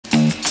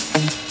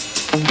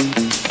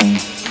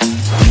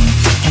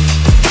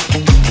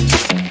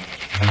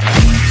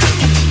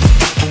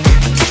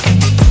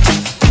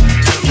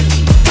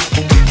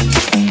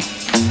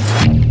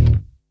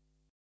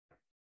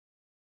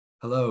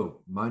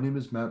name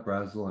is Matt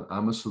Brazel, and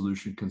I'm a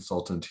solution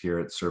consultant here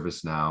at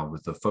ServiceNow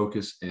with a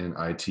focus in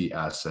IT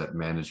asset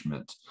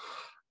management.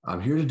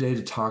 I'm here today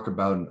to talk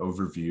about and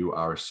overview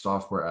our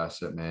software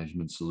asset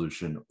management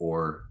solution,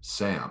 or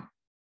SAM.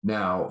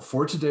 Now,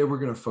 for today, we're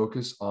going to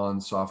focus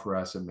on software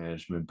asset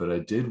management, but I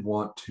did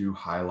want to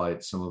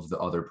highlight some of the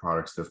other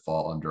products that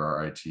fall under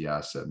our IT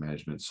asset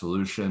management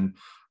solution,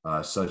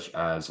 such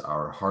as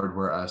our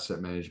hardware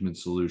asset management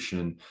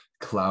solution,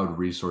 cloud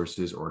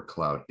resources or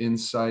cloud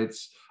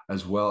insights,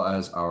 as well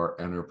as our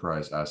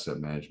enterprise asset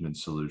management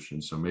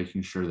solution. So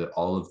making sure that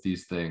all of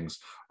these things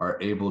are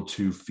able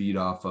to feed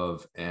off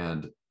of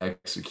and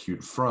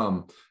execute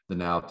from the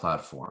Now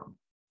platform.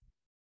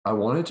 I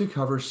wanted to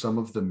cover some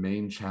of the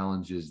main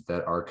challenges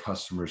that our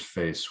customers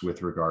face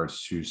with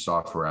regards to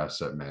software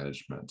asset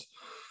management.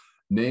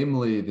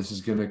 Namely, this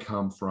is going to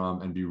come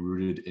from and be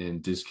rooted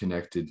in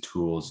disconnected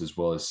tools as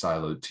well as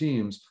siloed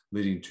teams,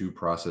 leading to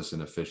process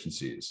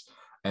inefficiencies.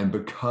 And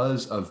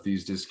because of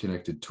these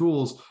disconnected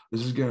tools,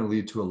 this is going to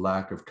lead to a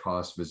lack of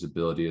cost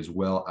visibility as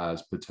well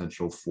as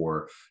potential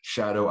for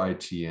shadow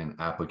IT and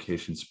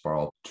application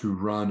sprawl to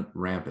run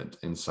rampant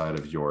inside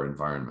of your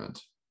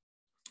environment.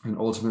 And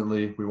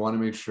ultimately, we want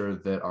to make sure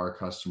that our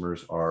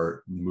customers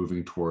are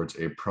moving towards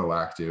a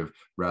proactive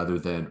rather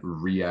than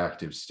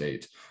reactive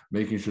state,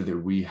 making sure that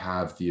we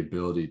have the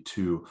ability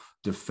to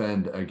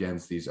defend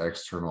against these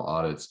external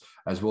audits,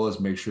 as well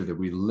as make sure that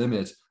we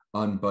limit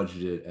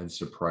unbudgeted and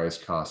surprise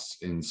costs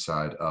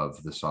inside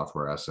of the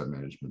software asset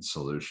management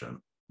solution.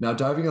 Now,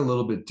 diving a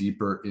little bit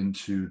deeper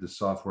into the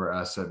software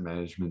asset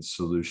management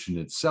solution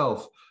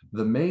itself,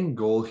 the main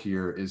goal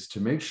here is to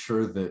make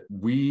sure that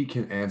we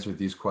can answer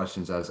these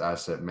questions as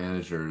asset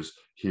managers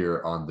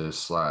here on this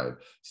slide.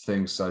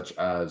 Things such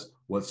as,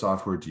 what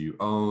software do you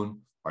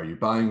own? Are you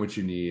buying what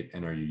you need?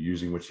 And are you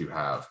using what you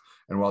have?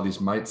 And while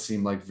these might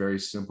seem like very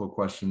simple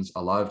questions,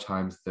 a lot of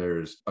times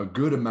there's a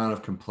good amount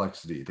of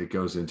complexity that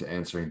goes into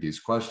answering these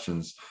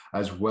questions,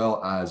 as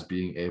well as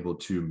being able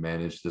to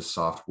manage the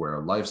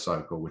software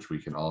lifecycle, which we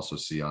can also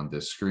see on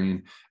this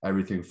screen.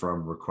 Everything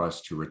from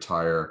request to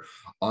retire.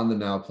 On the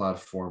Now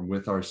platform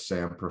with our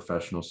SAM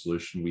professional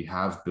solution, we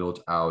have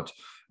built out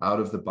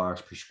of the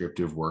box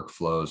prescriptive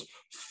workflows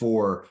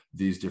for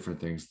these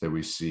different things that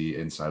we see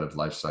inside of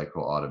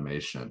lifecycle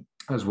automation,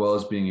 as well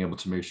as being able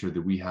to make sure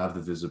that we have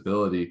the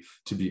visibility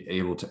to be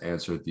able to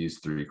answer these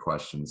three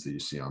questions that you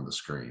see on the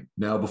screen.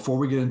 Now, before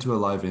we get into a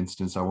live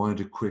instance, I wanted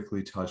to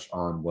quickly touch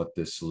on what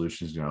this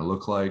solution is going to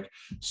look like.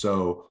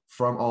 So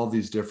from all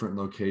these different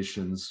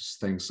locations,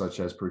 things such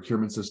as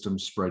procurement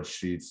systems,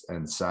 spreadsheets,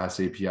 and SaaS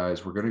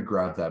APIs, we're going to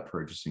grab that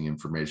purchasing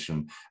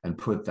information and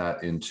put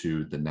that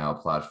into the Now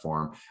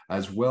platform,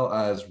 as well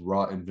as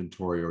raw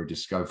inventory or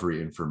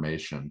discovery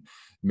information,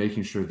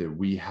 making sure that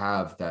we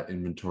have that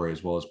inventory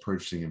as well as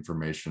purchasing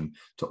information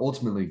to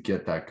ultimately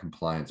get that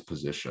compliance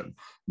position.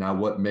 Now,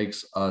 what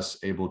makes us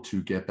able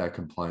to get that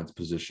compliance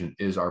position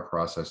is our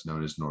process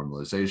known as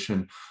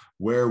normalization,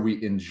 where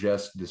we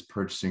ingest this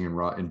purchasing and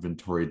raw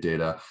inventory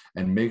data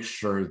and make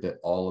sure that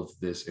all of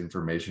this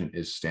information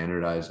is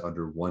standardized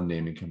under one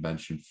naming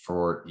convention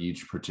for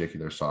each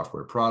particular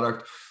software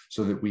product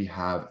so that we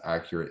have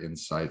accurate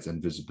insights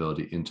and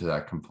visibility into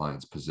that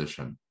compliance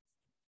position.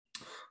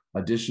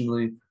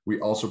 Additionally,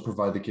 we also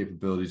provide the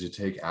capability to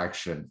take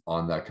action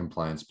on that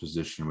compliance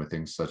position with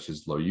things such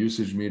as low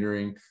usage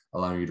metering,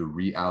 allowing you to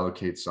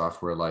reallocate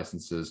software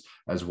licenses,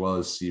 as well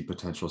as see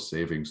potential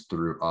savings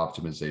through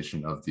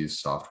optimization of these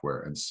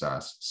software and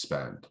SaaS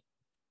spend.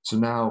 So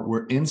now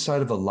we're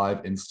inside of a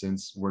live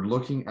instance. We're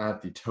looking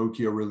at the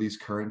Tokyo release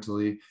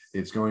currently.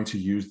 It's going to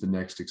use the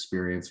Next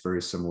experience,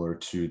 very similar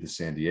to the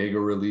San Diego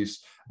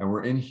release. And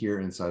we're in here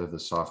inside of the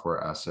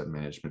software asset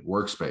management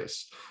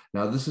workspace.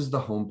 Now, this is the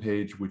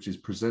homepage, which is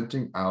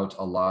presenting out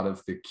a lot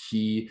of the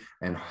key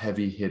and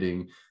heavy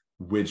hitting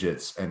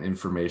widgets and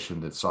information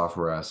that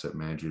software asset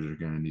managers are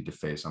going to need to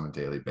face on a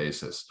daily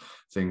basis.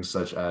 Things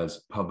such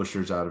as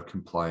publishers out of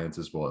compliance,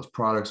 as well as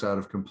products out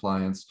of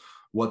compliance,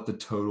 what the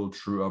total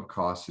true up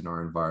cost in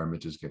our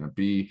environment is going to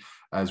be,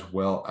 as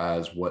well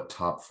as what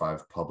top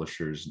 5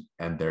 publishers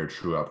and their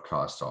true up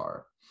costs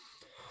are.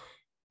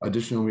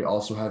 Additionally, we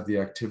also have the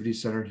activity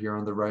center here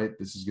on the right.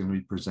 This is going to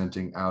be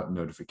presenting out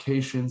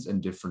notifications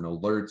and different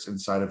alerts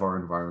inside of our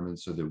environment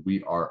so that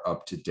we are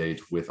up to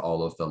date with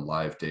all of the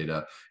live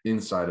data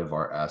inside of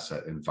our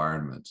asset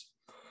environment.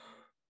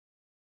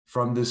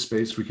 From this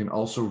space, we can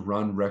also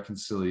run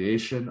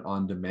reconciliation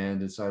on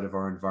demand inside of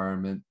our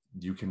environment.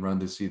 You can run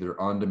this either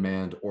on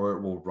demand or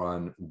it will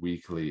run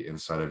weekly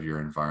inside of your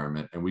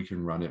environment, and we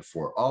can run it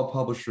for all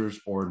publishers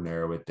or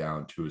narrow it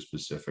down to a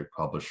specific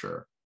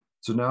publisher.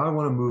 So now I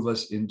want to move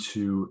us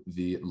into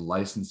the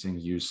licensing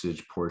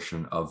usage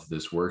portion of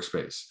this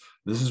workspace.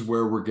 This is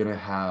where we're going to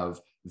have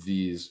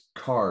these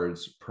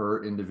cards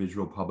per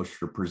individual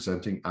publisher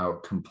presenting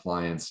out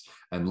compliance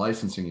and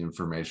licensing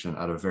information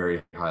at a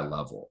very high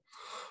level.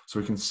 So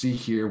we can see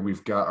here,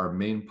 we've got our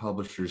main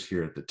publishers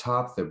here at the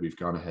top that we've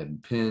gone ahead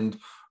and pinned.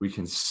 We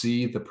can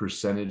see the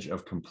percentage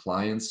of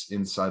compliance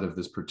inside of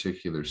this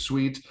particular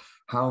suite,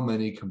 how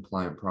many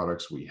compliant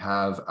products we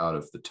have out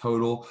of the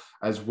total,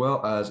 as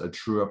well as a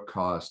true up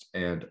cost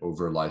and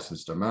over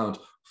licensed amount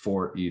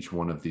for each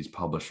one of these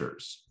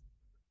publishers.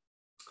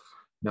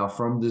 Now,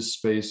 from this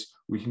space,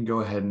 we can go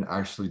ahead and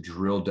actually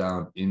drill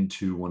down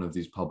into one of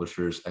these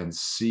publishers and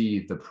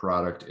see the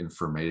product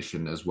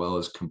information as well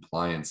as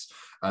compliance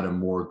at a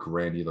more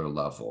granular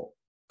level.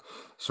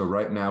 So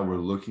right now we're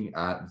looking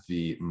at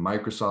the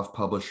Microsoft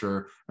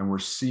publisher, and we're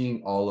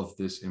seeing all of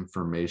this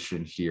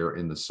information here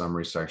in the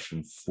summary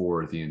section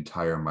for the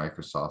entire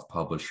Microsoft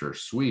publisher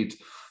suite.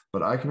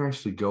 But I can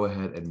actually go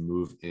ahead and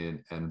move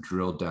in and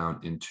drill down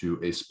into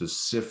a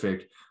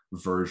specific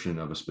version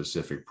of a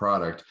specific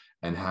product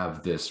and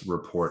have this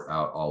report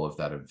out all of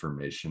that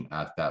information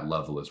at that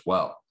level as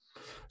well.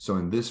 So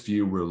in this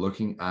view, we're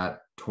looking at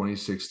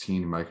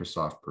 2016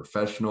 Microsoft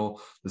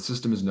Professional. The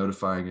system is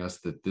notifying us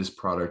that this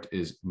product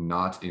is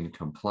not in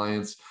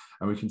compliance,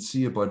 and we can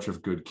see a bunch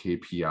of good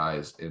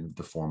KPIs in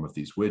the form of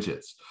these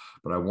widgets.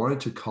 But I wanted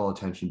to call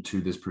attention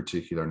to this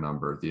particular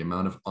number, the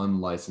amount of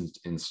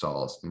unlicensed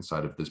installs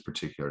inside of this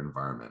particular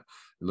environment.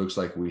 It looks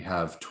like we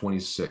have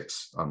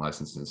 26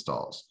 unlicensed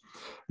installs.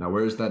 Now,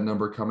 where is that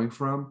number coming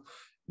from?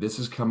 This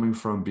is coming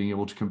from being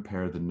able to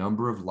compare the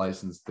number of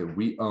licenses that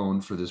we own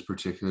for this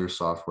particular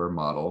software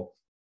model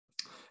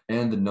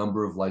and the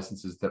number of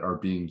licenses that are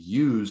being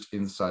used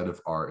inside of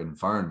our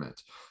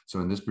environment. So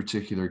in this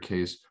particular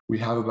case, we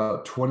have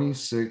about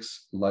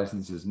 26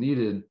 licenses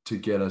needed to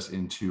get us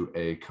into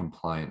a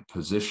compliant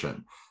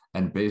position.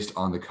 And based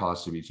on the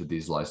cost of each of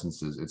these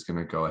licenses, it's going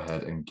to go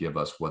ahead and give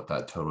us what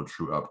that total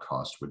true up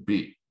cost would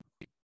be.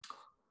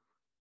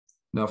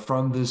 Now,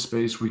 from this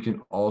space, we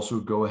can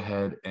also go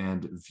ahead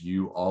and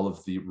view all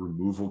of the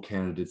removal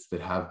candidates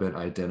that have been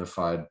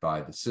identified by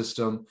the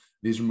system.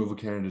 These removal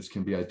candidates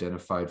can be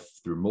identified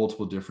through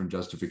multiple different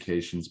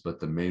justifications,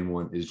 but the main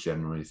one is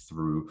generally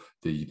through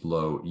the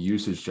low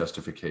usage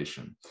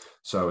justification.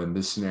 So in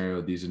this scenario,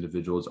 these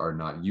individuals are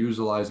not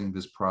utilizing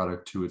this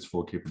product to its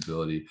full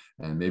capability,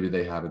 and maybe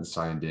they haven't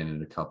signed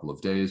in a couple of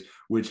days,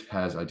 which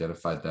has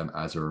identified them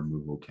as a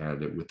removal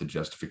candidate with the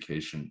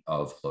justification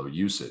of low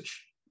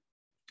usage.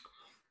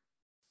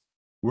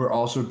 We're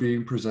also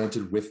being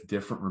presented with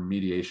different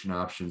remediation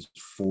options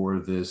for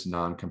this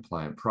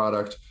non-compliant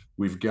product.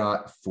 We've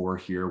got for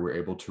here, we're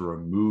able to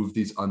remove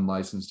these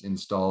unlicensed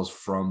installs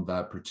from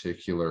that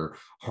particular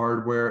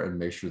hardware and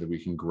make sure that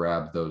we can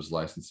grab those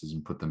licenses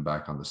and put them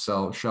back on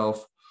the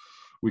shelf.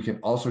 We can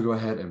also go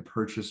ahead and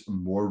purchase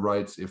more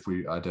rights if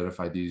we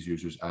identify these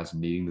users as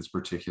needing this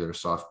particular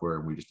software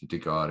and we just need to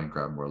go out and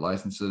grab more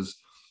licenses.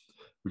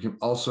 We can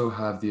also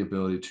have the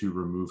ability to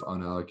remove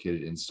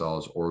unallocated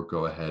installs or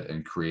go ahead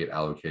and create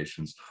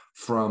allocations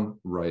from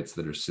rights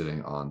that are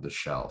sitting on the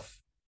shelf.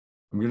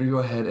 I'm going to go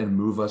ahead and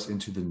move us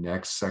into the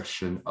next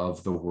section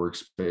of the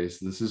workspace.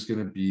 This is going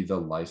to be the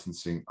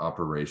licensing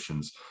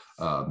operations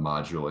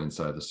module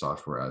inside the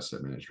software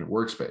asset management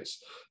workspace.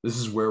 This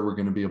is where we're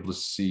going to be able to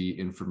see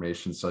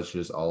information such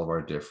as all of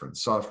our different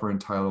software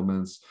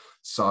entitlements,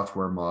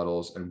 software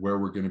models, and where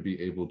we're going to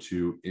be able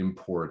to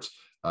import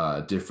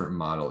different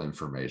model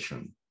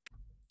information.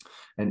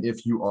 And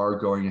if you are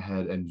going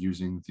ahead and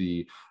using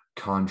the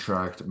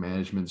contract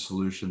management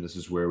solution, this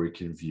is where we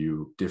can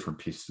view different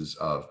pieces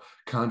of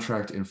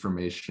contract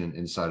information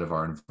inside of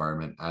our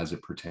environment as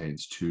it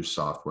pertains to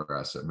software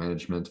asset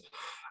management,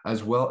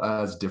 as well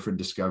as different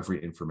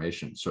discovery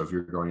information. So if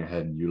you're going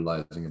ahead and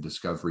utilizing a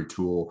discovery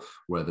tool,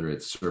 whether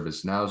it's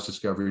ServiceNow's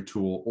discovery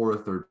tool or a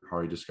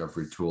third-party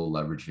discovery tool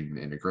leveraging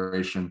the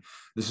integration,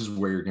 this is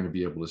where you're going to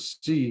be able to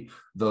see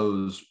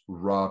those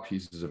raw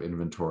pieces of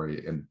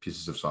inventory and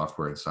pieces of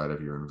software inside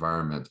of your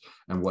environment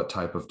and what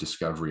type of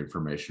discovery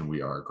information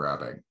we are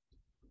grabbing.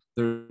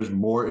 There's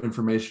more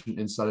information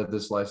inside of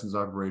this license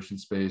operation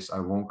space. I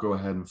won't go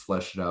ahead and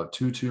flesh it out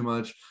too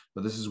much,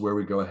 but this is where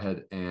we go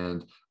ahead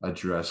and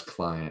address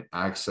client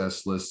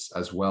access lists,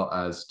 as well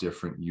as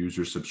different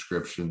user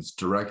subscriptions,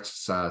 direct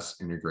SaaS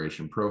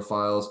integration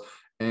profiles,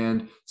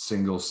 and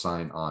single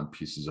sign-on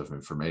pieces of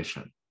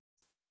information.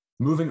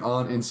 Moving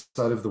on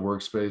inside of the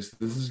workspace,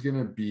 this is going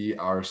to be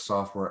our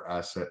software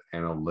asset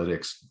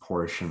analytics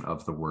portion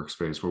of the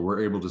workspace, where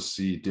we're able to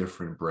see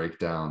different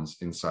breakdowns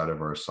inside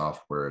of our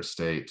software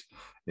estate.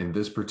 In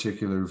this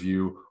particular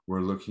view,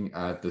 we're looking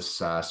at the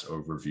SaaS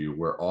overview,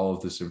 where all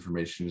of this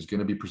information is going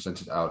to be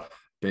presented out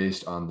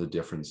based on the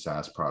different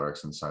SaaS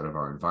products inside of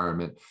our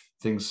environment.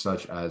 Things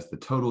such as the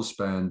total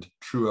spend,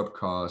 true up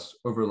cost,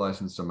 over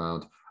license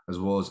amount, as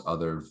well as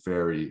other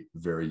very,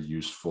 very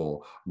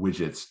useful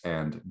widgets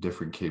and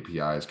different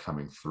KPIs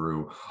coming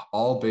through,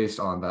 all based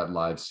on that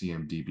live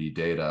CMDB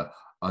data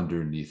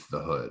underneath the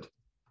hood.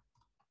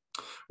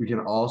 We can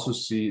also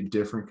see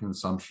different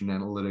consumption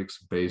analytics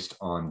based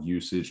on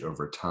usage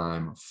over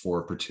time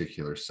for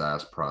particular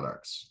SaaS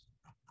products.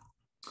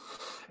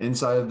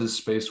 Inside of this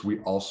space, we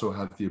also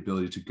have the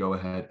ability to go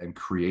ahead and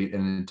create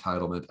an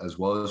entitlement as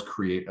well as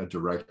create a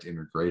direct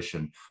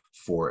integration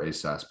for a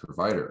SaaS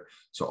provider.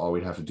 So all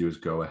we have to do is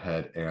go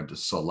ahead and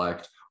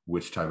select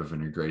which type of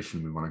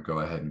integration we want to go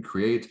ahead and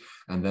create,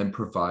 and then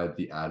provide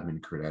the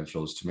admin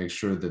credentials to make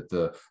sure that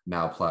the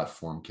Now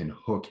platform can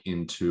hook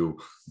into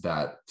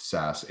that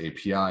SaaS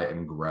API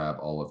and grab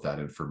all of that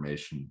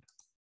information.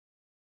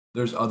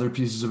 There's other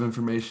pieces of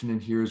information in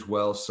here as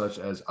well, such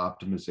as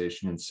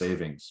optimization and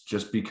savings.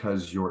 Just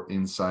because you're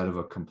inside of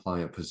a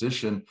compliant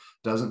position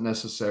doesn't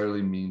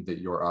necessarily mean that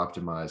you're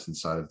optimized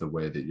inside of the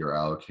way that you're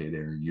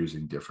allocating or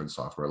using different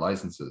software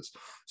licenses.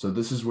 So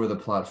this is where the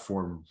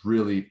platform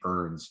really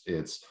earns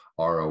its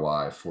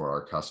ROI for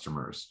our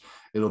customers.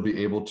 It'll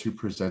be able to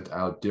present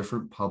out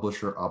different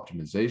publisher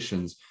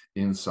optimizations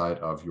inside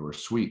of your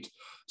suite.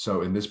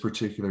 So in this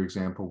particular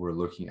example, we're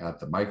looking at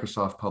the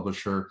Microsoft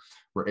publisher.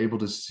 We're able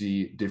to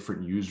see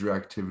different user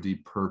activity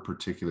per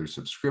particular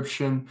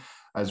subscription,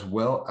 as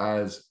well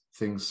as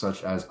things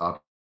such as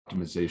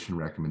optimization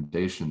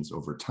recommendations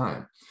over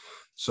time.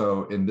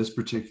 So in this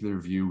particular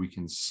view, we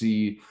can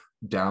see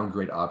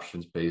downgrade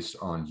options based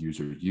on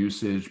user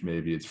usage.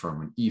 Maybe it's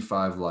from an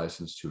E5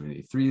 license to an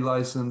E3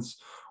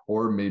 license,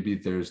 or maybe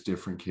there's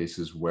different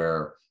cases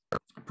where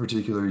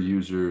particular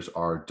users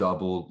are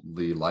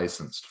doubly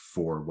licensed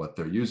for what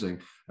they're using.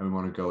 And we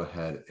want to go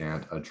ahead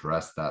and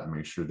address that and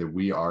make sure that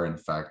we are in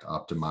fact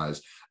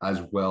optimized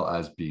as well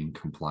as being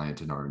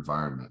compliant in our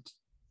environment.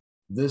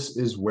 This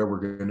is where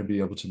we're going to be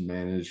able to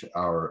manage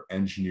our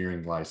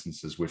engineering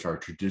licenses, which are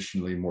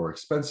traditionally more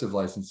expensive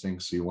licensing.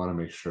 So you want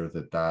to make sure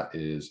that that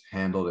is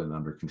handled and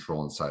under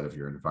control inside of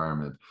your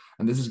environment.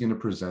 And this is going to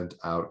present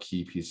out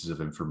key pieces of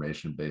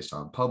information based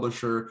on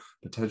publisher,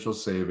 potential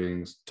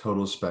savings,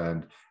 total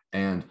spend,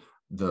 and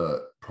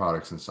the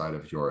products inside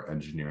of your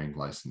engineering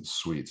license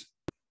suite.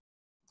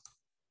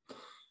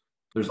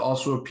 There's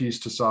also a piece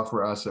to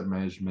software asset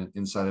management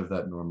inside of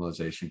that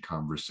normalization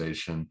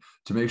conversation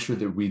to make sure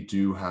that we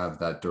do have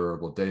that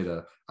durable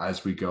data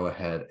as we go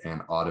ahead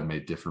and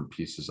automate different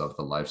pieces of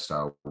the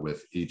lifestyle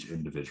with each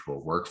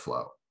individual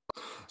workflow.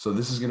 So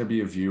this is going to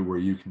be a view where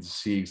you can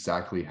see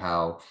exactly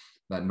how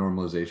that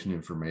normalization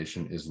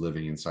information is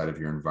living inside of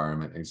your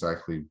environment,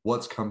 exactly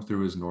what's come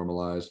through as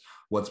normalized,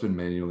 what's been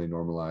manually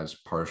normalized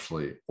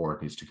partially, or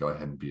it needs to go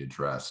ahead and be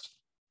addressed.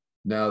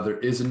 Now, there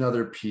is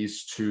another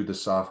piece to the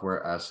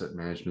software asset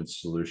management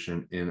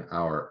solution in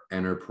our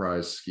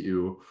enterprise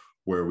SKU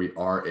where we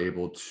are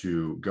able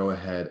to go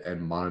ahead and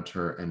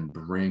monitor and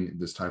bring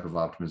this type of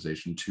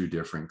optimization to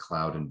different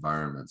cloud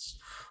environments,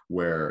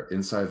 where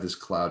inside this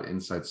cloud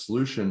insight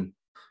solution,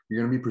 you're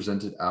going to be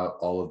presented out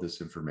all of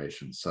this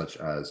information, such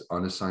as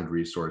unassigned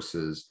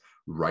resources,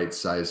 right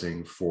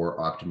sizing for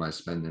optimized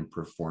spend and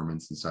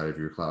performance inside of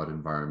your cloud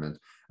environment,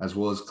 as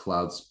well as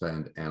cloud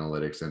spend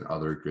analytics and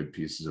other good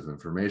pieces of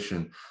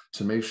information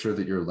to make sure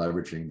that you're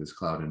leveraging this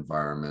cloud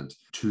environment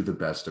to the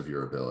best of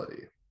your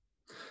ability.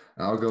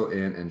 And I'll go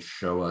in and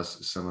show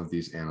us some of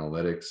these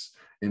analytics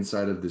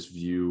inside of this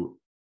view.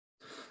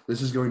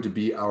 This is going to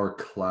be our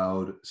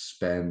cloud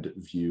spend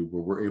view,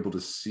 where we're able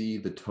to see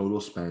the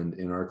total spend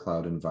in our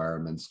cloud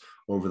environments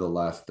over the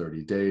last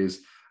 30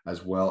 days,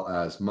 as well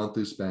as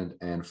monthly spend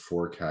and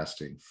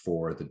forecasting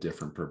for the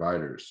different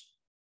providers.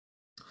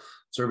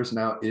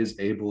 ServiceNow is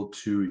able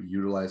to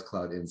utilize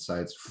cloud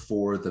insights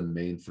for the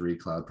main three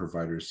cloud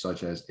providers,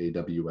 such as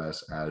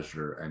AWS,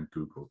 Azure, and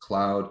Google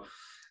Cloud.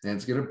 And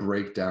it's going to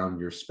break down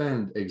your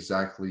spend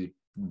exactly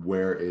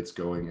where it's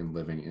going and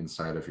living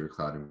inside of your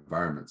cloud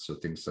environment. So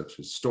things such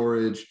as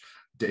storage,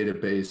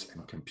 database,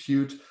 and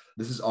compute.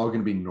 This is all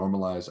going to be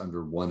normalized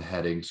under one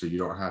heading, so you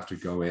don't have to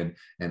go in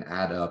and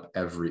add up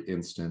every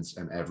instance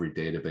and every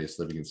database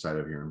living inside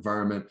of your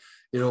environment.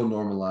 It'll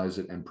normalize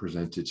it and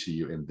present it to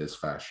you in this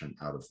fashion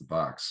out of the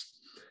box.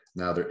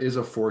 Now, there is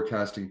a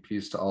forecasting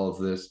piece to all of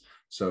this.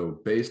 So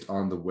based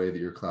on the way that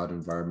your cloud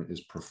environment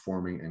is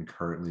performing and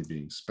currently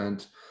being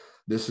spent,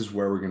 this is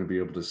where we're going to be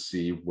able to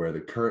see where the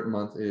current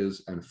month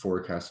is and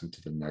forecasting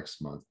to the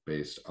next month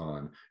based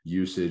on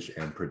usage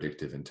and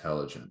predictive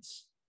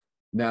intelligence.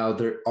 Now,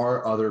 there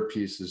are other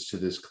pieces to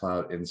this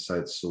cloud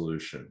insights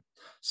solution,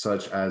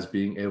 such as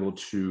being able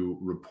to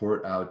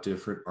report out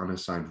different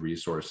unassigned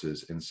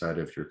resources inside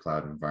of your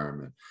cloud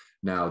environment.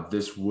 Now,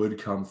 this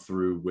would come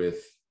through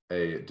with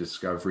a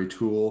discovery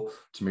tool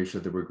to make sure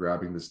that we're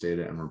grabbing this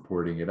data and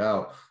reporting it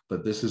out.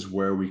 But this is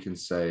where we can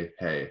say,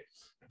 hey,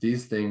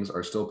 these things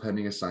are still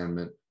pending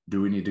assignment.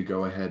 Do we need to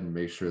go ahead and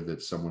make sure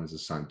that someone is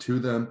assigned to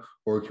them?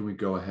 Or can we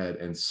go ahead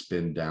and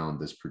spin down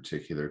this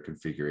particular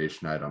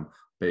configuration item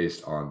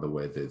based on the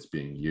way that it's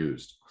being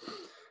used?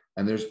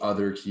 And there's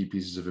other key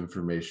pieces of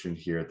information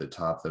here at the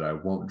top that I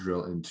won't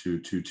drill into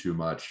too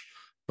much,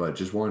 but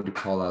just wanted to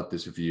call out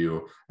this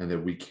view and that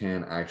we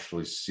can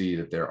actually see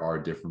that there are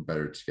different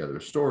better together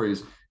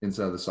stories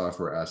inside the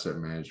software asset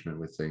management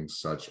with things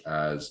such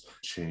as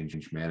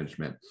change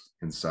management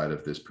inside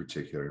of this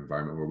particular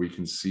environment, where we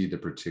can see the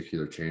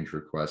particular change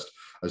request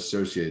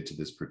associated to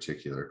this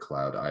particular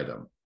cloud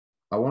item.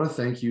 I want to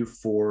thank you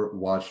for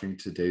watching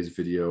today's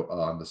video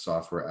on the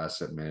software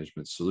asset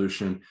management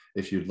solution.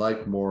 If you'd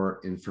like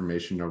more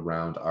information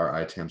around our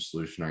ITAM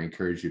solution, I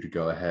encourage you to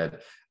go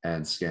ahead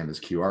and scan this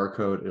QR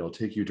code. It'll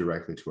take you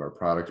directly to our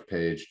product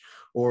page,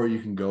 or you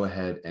can go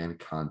ahead and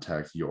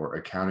contact your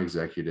account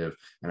executive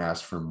and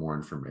ask for more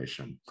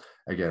information.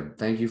 Again,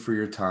 thank you for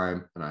your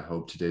time, and I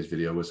hope today's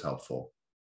video was helpful.